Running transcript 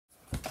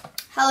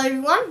Hello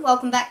everyone,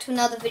 welcome back to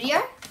another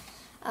video.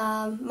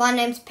 My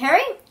name's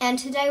Perry and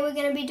today we're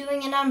going to be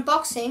doing an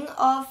unboxing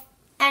of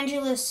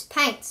ANGELUS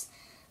paints.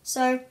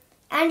 So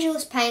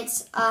ANGELUS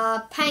paints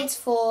are paints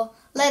for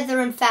leather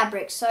and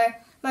fabric, so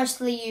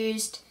mostly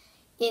used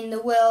in the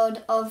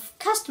world of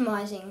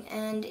customizing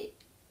and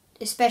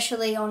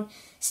especially on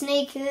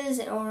sneakers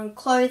or on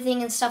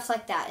clothing and stuff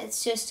like that.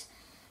 It's just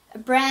a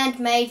brand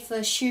made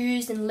for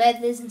shoes and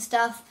leathers and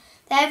stuff.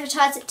 They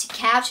advertise it to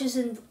couches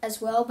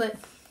as well, but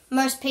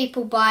most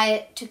people buy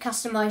it to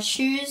customize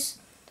shoes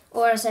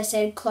or, as I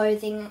said,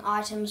 clothing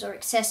items or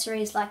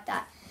accessories like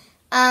that.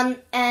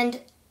 And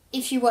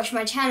if you watch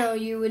my channel,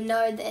 you would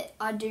know that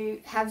I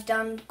have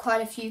done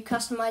quite a few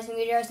customizing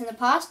videos in the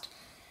past,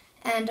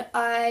 and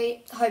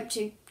I hope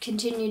to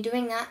continue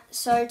doing that.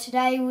 So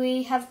today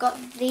we have got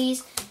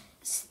this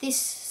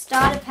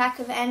starter pack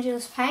of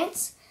ANGELUS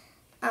paints.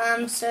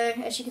 So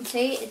as you can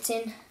see, it's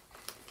in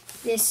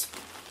this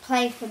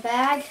paper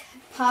bag,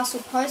 parcel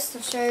post.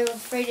 I'll show you a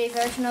 3D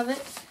version of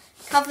it.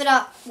 Covered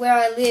up where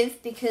I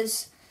live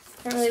because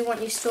I don't really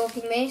want you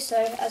stalking me. So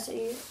as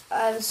it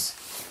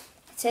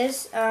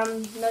says,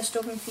 no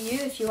stalking for you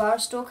if you are a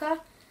stalker.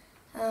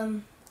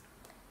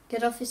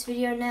 Get off this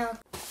video now.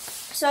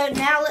 So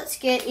now let's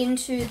get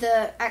into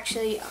the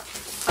actually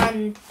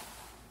unboxing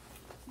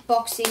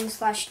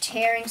 /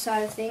 tearing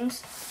side of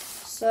things.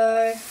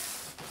 So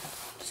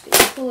just going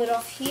to pull it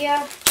off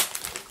here.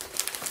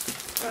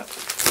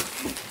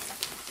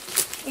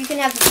 You can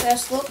have the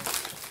first look.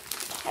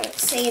 Haven't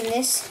seen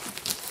this.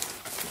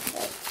 So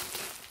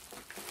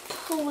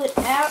pull it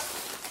out.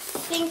 I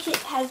think it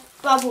has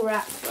bubble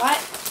wrap, right?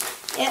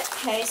 Yep,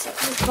 okay, so it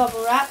has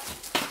bubble wrap.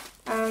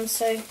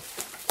 So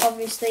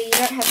obviously you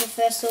don't have the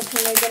first look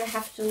and we're going to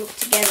have to look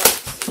together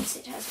since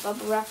it has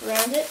bubble wrap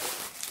around it.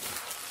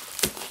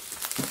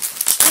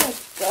 Oh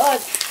god,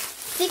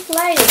 thick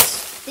layers,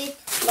 thick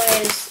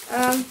layers.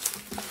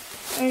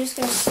 I'm just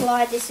going to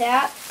slide this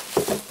out.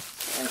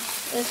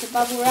 There's the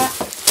bubble wrap.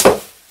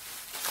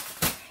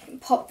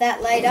 Pop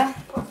that later.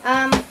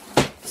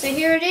 So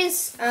here it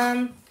is,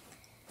 the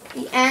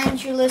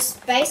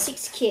ANGELUS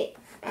Basics kit.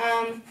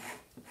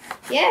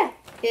 Yeah,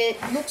 it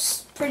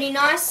looks pretty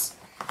nice.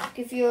 I'll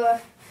give you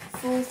a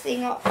full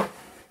thing up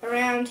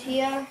around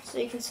here so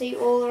you can see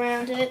all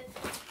around it.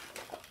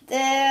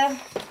 There,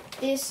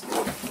 this.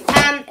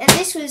 And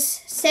this was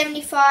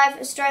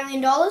 75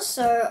 Australian dollars,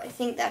 so I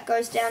think that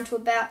goes down to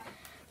about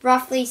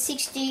roughly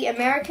 60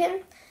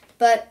 American.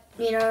 But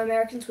you know,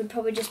 Americans would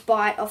probably just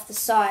buy it off the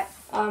site.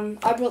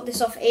 I brought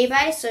this off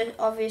eBay, so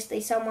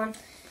obviously someone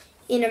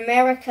in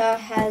America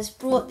has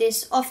brought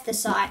this off the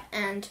site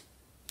and,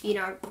 you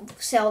know,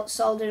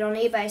 sold it on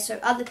eBay, so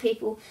other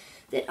people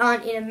that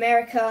aren't in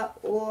America,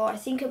 or I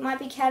think it might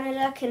be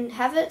Canada, can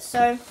have it.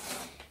 So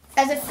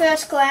as a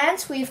first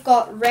glance, we've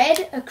got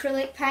red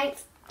acrylic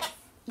paint,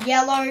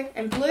 yellow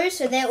and blue,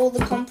 so they're all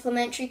the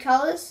complementary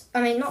colours.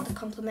 I mean, not the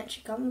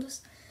complementary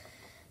colours,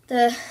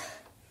 the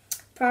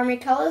primary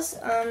colours.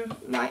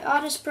 My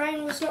artist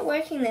brain was not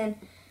working then.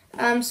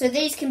 So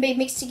these can be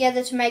mixed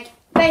together to make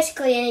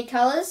basically any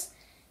colours.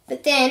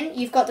 But then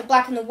you've got the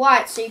black and the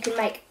white, so you can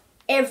make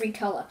every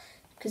colour.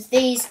 Because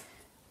these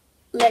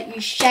let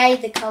you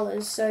shade the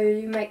colours, so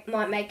you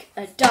might make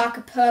a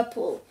darker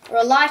purple, or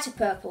a lighter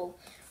purple,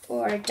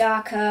 or a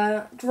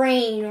darker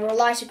green, or a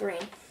lighter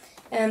green.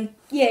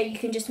 Yeah, you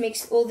can just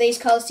mix all these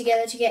colours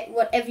together to get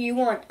whatever you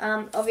want.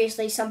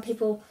 Obviously some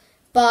people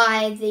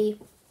buy the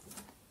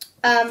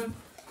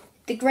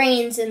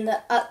greens and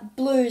the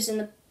blues and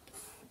the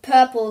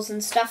purples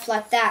and stuff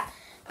like that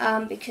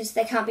because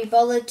they can't be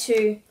bothered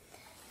to,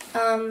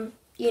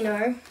 you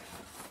know,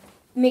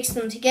 mix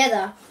them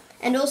together.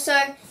 And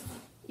also,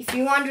 if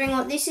you're wondering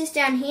what this is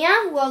down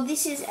here, well,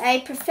 this is a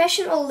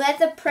professional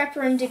leather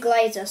prepper and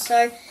deglazer.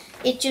 So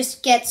it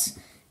just gets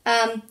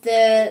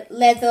the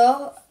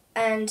leather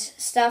and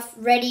stuff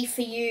ready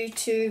for you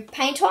to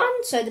paint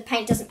on, so the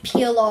paint doesn't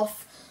peel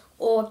off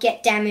or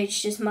get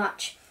damaged as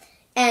much.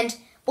 And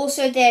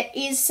also there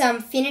is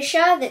some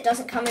finisher that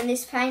doesn't come in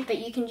this paint, but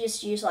you can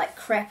just use like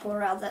crepe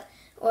or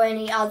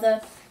any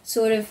other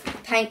sort of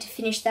paint to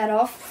finish that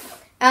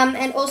off.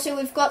 And also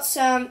we've got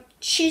some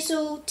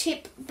chisel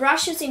tip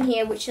brushes in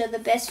here, which are the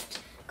best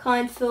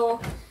kind for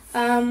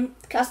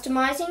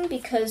customizing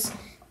because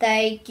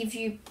they give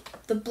you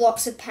the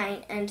blocks of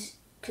paint, and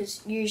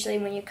because usually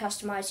when you're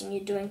customizing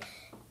you're doing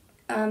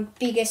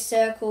bigger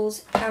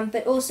circles,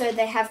 but also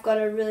they have got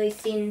a really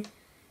thin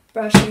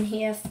brush in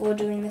here for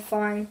doing the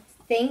fine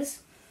things.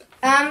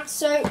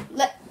 As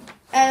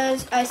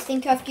I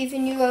think I've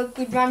given you a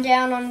good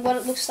rundown on what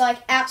it looks like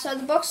outside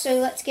the box, so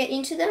let's get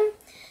into them.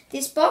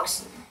 This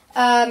box,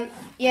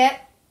 yeah.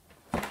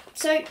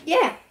 So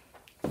yeah.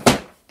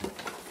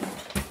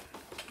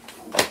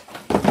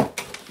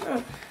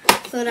 Oh,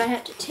 thought I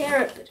had to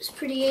tear it, but it's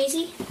pretty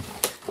easy.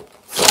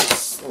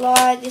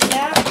 Slide this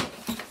out.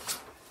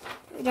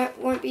 We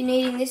won't be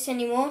needing this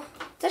anymore.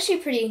 It's actually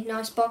a pretty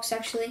nice box,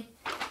 actually.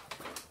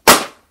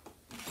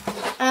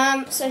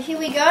 So here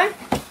we go.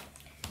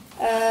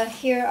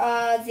 Here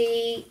are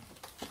the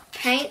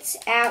paints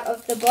out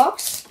of the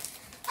box.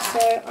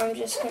 So I'm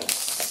just going to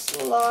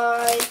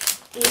slide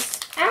this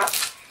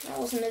out. That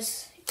wasn't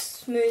as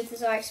smooth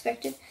as I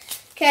expected.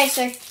 Okay,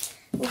 so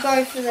we'll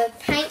go for the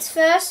paints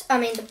first.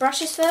 The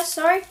brushes first,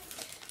 sorry.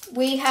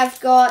 We have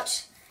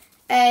got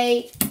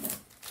a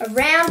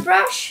round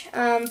brush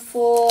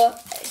for,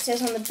 it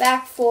says on the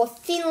back, for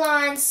thin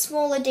lines,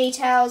 smaller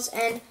details,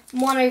 and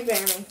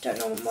monogramming. Don't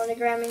know what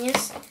monogramming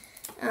is.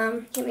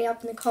 Hit me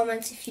up in the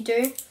comments if you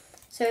do.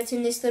 So it's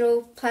in this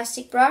little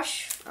plastic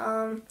brush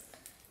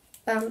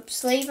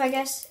sleeve, I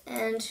guess,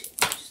 and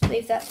just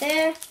leave that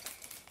there.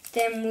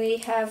 Then we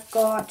have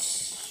got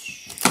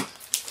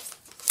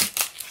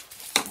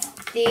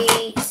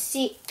the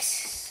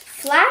 6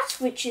 flat,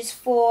 which is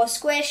for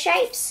square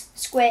shapes,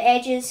 square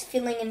edges,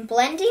 filling and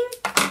blending.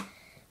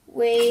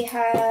 We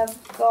have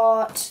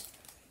got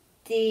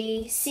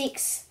the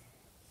 6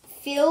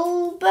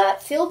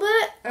 filbert.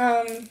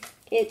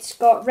 It's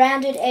got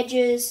rounded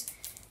edges,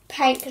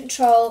 paint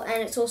control,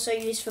 and it's also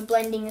used for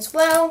blending as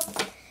well.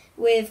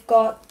 We've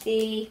got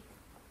the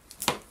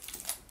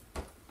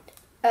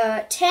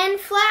 10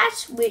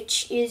 flat,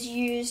 which is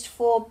used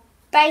for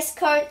base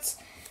coats,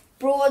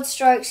 broad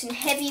strokes and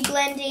heavy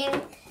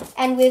blending.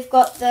 And we've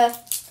got the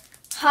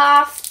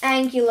half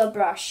angular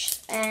brush,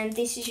 and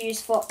this is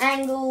used for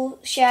angle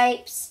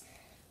shapes,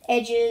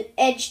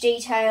 edge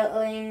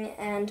detailing,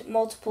 and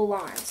multiple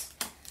lines.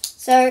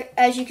 So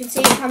as you can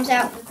see, it comes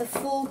out with the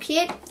full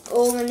kit,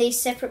 all in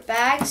these separate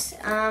bags.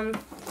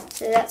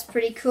 So that's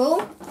pretty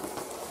cool.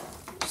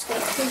 Just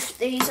going to push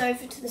these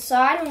over to the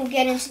side, and we'll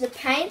get into the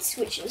paints,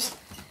 which is,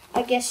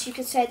 I guess you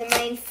could say, the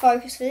main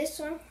focus for this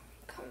one.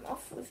 Come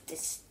off with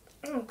this,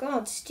 oh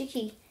god,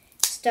 sticky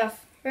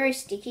stuff, very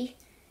sticky.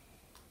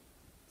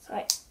 It's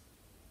like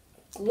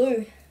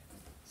glue,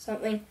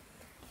 something.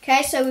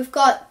 Okay, so we've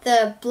got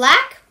the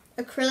black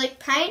acrylic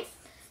paint.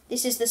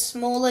 This is the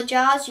smaller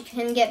jars. You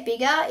can get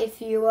bigger if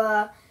you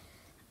are,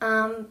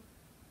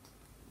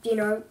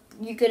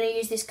 you're going to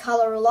use this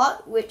colour a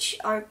lot, which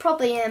I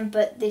probably am,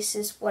 but this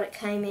is what it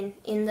came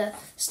in the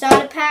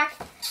starter pack.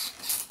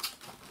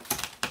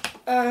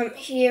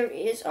 Here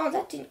is, oh,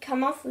 that didn't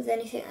come off with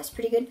anything. That's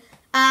pretty good.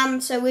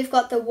 So we've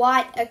got the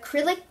white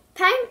acrylic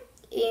paint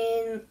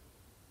in,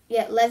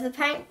 leather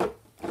paint.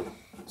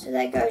 So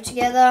they go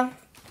together.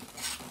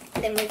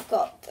 Then we've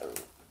got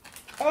the,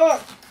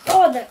 oh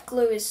god, that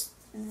glue is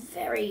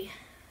very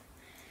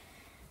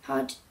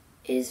hard,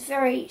 is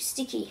very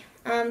sticky.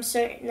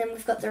 So then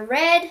we've got the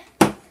red,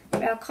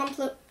 our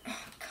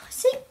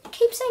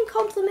keep saying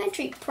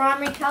complementary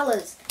primary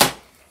colours.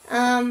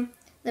 Then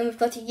we've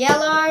got the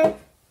yellow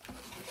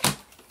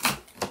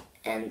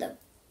and the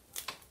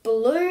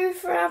blue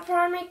for our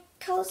primary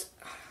colours.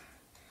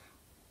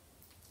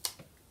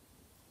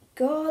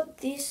 God,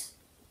 this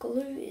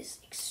glue is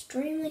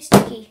extremely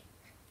sticky.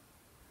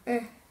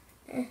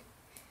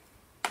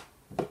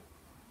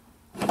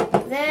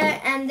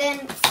 There, and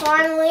then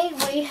finally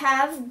we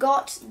have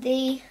got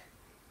the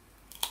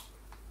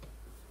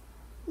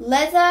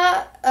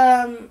leather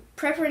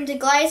prepper and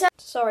deglazer.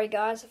 Sorry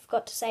guys, I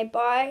forgot to say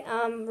bye.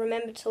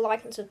 Remember to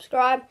like and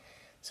subscribe.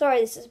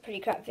 Sorry, this is a pretty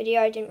crap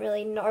video. I didn't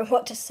really know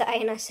what to say,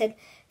 and I said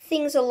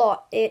things a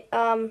lot.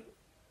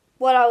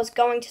 What I was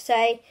going to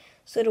say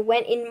sort of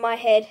went in my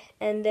head,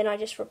 and then I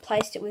just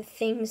replaced it with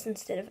things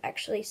instead of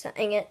actually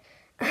saying it.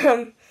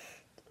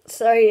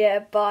 So yeah,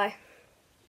 bye.